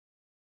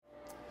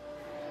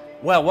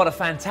Well, what a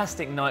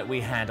fantastic night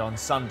we had on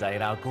Sunday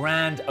at our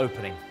grand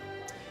opening.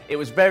 It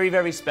was very,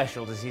 very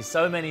special to see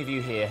so many of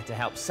you here to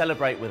help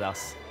celebrate with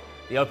us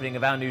the opening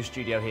of our new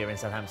studio here in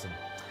Southampton.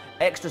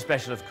 Extra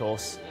special, of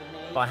course,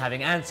 by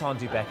having Anton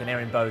and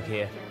Erin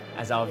here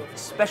as our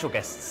special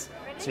guests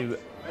to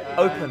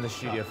open the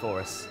studio for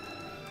us.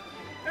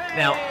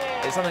 Now,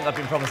 it's something I've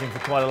been promising for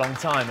quite a long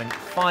time, and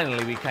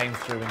finally we came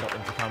through and got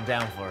them to come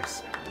down for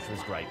us, which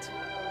was great.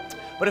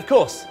 But of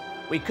course,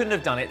 we couldn't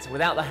have done it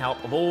without the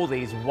help of all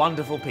these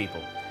wonderful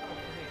people.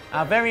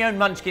 Our very own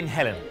Munchkin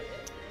Helen,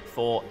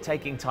 for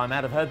taking time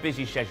out of her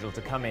busy schedule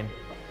to come in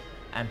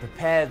and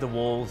prepare the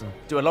walls and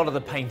do a lot of the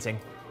painting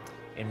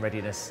in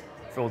readiness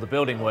for all the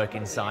building work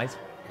inside.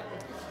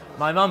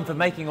 My mum for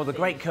making all the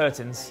great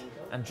curtains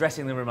and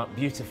dressing the room up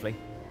beautifully.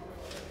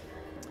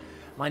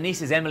 My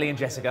nieces Emily and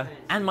Jessica,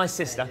 and my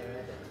sister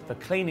for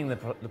cleaning the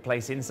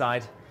place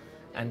inside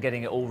and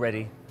getting it all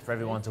ready for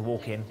everyone to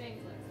walk in.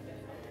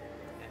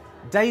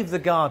 Dave the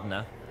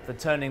gardener for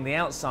turning the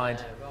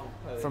outside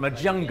from a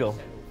jungle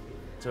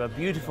to a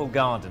beautiful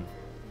garden.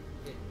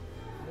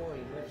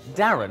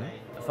 Darren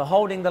for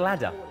holding the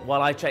ladder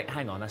while I check.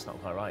 Hang on, that's not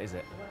quite right, is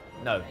it?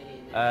 No.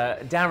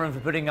 Darren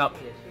for putting up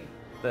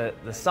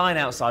the sign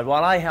outside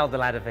while I held the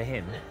ladder for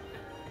him.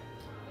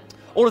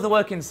 All of the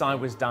work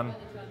inside was done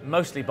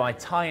mostly by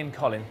Ty and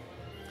Colin,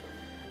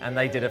 and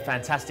they did a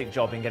fantastic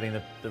job in getting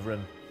the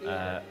room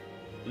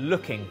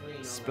looking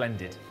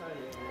splendid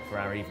for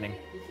our evening.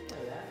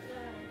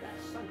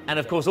 And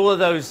of course, all of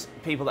those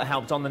people that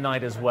helped on the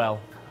night as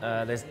well.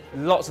 There's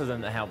lots of them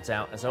that helped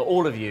out, and so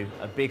all of you,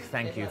 a big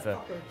thank you for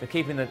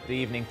keeping the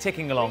evening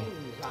ticking along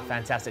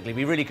fantastically.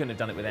 We really couldn't have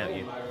done it without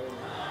you.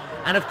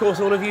 And of course,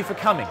 all of you for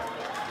coming,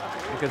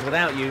 because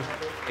without you,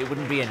 it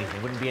wouldn't be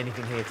anything. Wouldn't be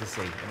anything here to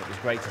see, and it was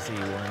great to see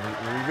you all,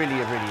 and we really,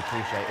 really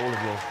appreciate all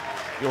of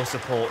your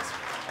support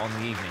on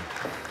the evening.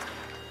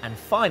 And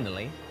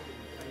finally,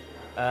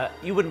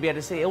 you wouldn't be able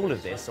to see all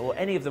of this or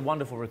any of the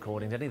wonderful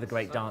recordings, any of the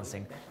great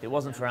dancing, if it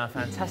wasn't for our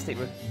fantastic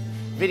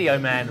video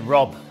man,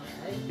 Rob,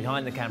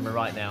 behind the camera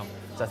right now.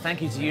 So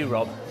thank you to you,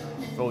 Rob,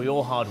 for all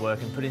your hard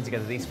work in putting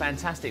together these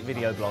fantastic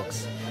video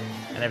blogs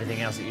and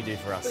everything else that you do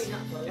for us.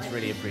 It's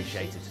really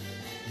appreciated.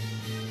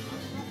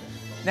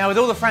 Now, with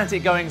all the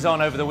frantic goings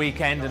on over the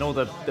weekend and all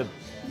the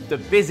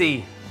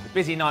busy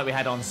night we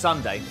had on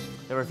Sunday,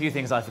 there were a few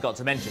things I forgot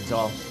to mention,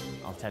 so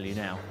I'll tell you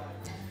now.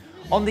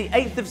 On the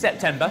 8th of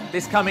September,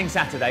 this coming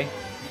Saturday,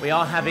 we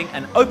are having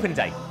an open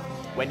day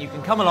when you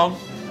can come along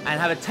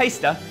and have a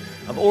taster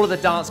of all of the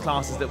dance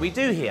classes that we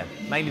do here,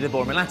 mainly the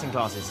ballroom and Latin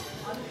classes.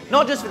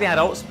 Not just for the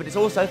adults, but it's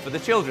also for the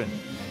children.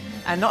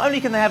 And not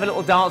only can they have a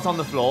little dance on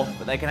the floor,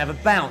 but they can have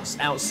a bounce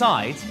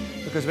outside,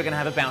 because we're going to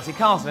have a bouncy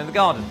castle in the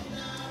garden.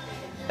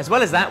 As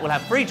well as that, we'll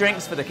have free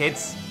drinks for the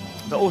kids,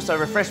 but also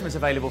refreshments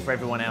available for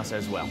everyone else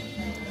as well.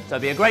 So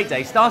it'll be a great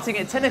day, starting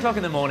at 10 o'clock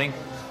in the morning,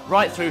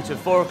 right through to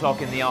 4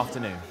 o'clock in the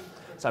afternoon.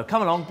 So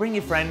come along, bring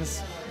your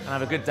friends, and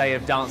have a good day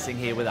of dancing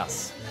here with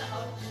us.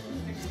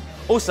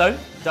 Also,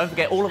 don't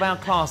forget all of our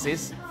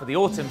classes for the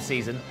autumn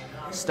season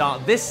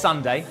start this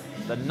Sunday,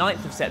 the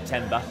 9th of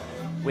September,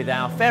 with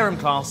our Fairham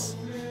class,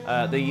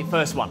 the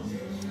first one,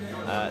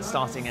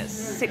 starting at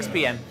 6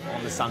 p.m.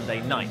 on the Sunday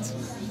night.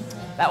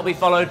 That will be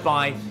followed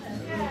by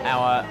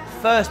our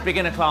first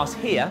beginner class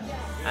here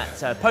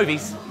at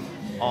Povey's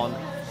on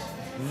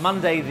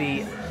Monday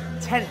the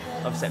 10th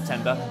of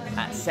September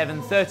at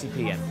 7:30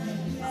 p.m.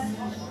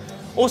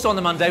 Also on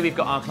the Monday, we've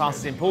got our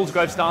classes in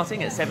Paulsgrove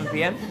starting at 7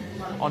 p.m.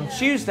 On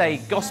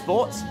Tuesday,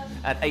 Gosport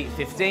at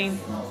 8:15.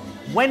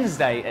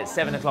 Wednesday at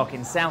 7 o'clock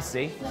in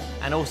Southsea.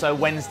 And also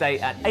Wednesday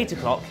at 8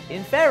 o'clock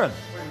in Fareham.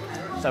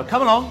 So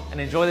come along and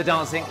enjoy the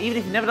dancing. Even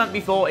if you've never done it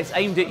before, it's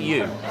aimed at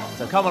you.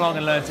 So come along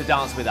and learn to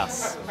dance with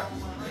us.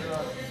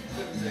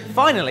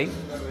 Finally,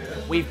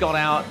 we've got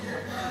our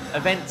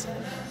event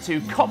to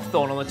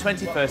Copthorne on the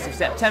 21st of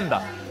September,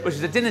 which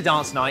is a dinner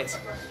dance night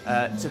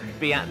to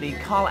be at the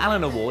Carl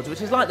Allen Awards,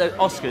 which is like the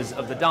Oscars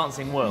of the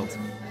dancing world.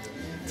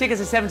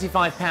 Tickets are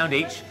 £75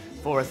 each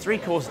for a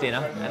 3-course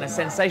dinner and a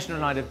sensational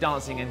night of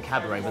dancing and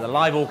cabaret with a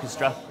live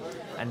orchestra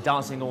and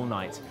dancing all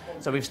night.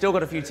 So we've still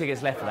got a few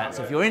tickets left for that,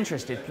 so if you're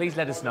interested, please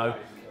let us know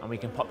and we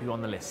can pop you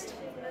on the list.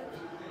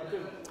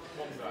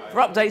 For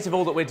updates of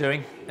all that we're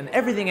doing and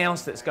everything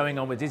else that's going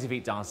on with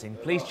Dizzyfeet Dancing,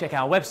 please check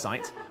our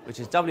website, which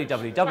is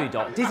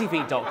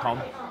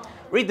www.dizzyfeet.com.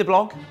 Read the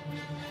blog,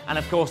 and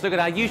of course look at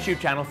our YouTube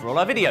channel for all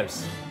our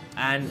videos.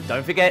 And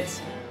don't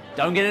forget,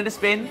 don't get in a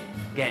spin,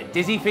 get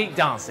Dizzyfeet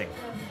Dancing.